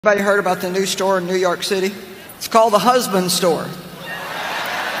Everybody heard about the new store in New York City? It's called the Husband Store.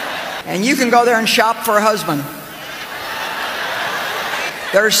 And you can go there and shop for a husband.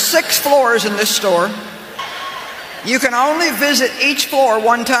 There's 6 floors in this store. You can only visit each floor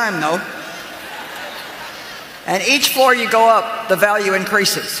one time, though. And each floor you go up, the value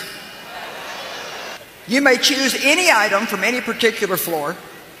increases. You may choose any item from any particular floor,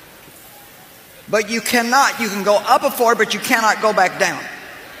 but you can go up a floor, but you cannot go back down.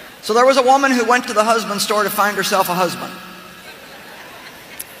 So there was a woman who went to the Husband Store to find herself a husband.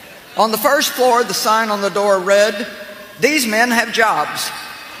 On the first floor, the sign on the door read, "These men have jobs."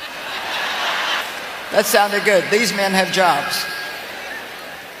 That sounded good. These men have jobs.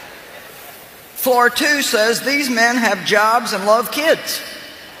 Floor 2 says, "These men have jobs and love kids."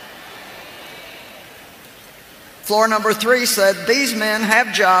 Floor number 3 said, "These men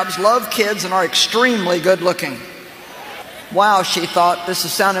have jobs, love kids, and are extremely good looking." Wow, she thought, this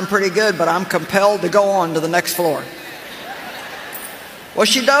is sounding pretty good, but I'm compelled to go on to the next floor. Well,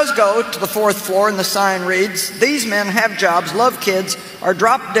 she does go to the 4th floor, and the sign reads, "These men have jobs, love kids, are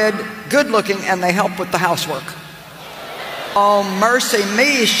drop dead, good looking, and they help with the housework." Oh, mercy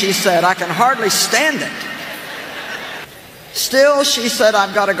me, she said, I can hardly stand it. Still, she said,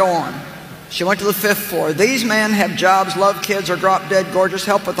 I've got to go on. She went to the 5th floor. "These men have jobs, love kids, are drop dead, gorgeous,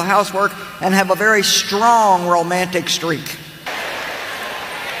 help with the housework, and have a very strong romantic streak."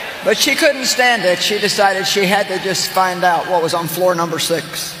 But she couldn't stand it. She decided she had to just find out what was on floor number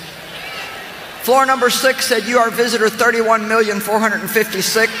 6. Floor number 6 said, "You are visitor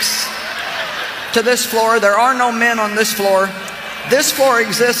 31,456. To this floor, there are no men on this floor. This floor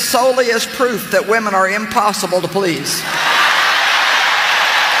exists solely as proof that women are impossible to please."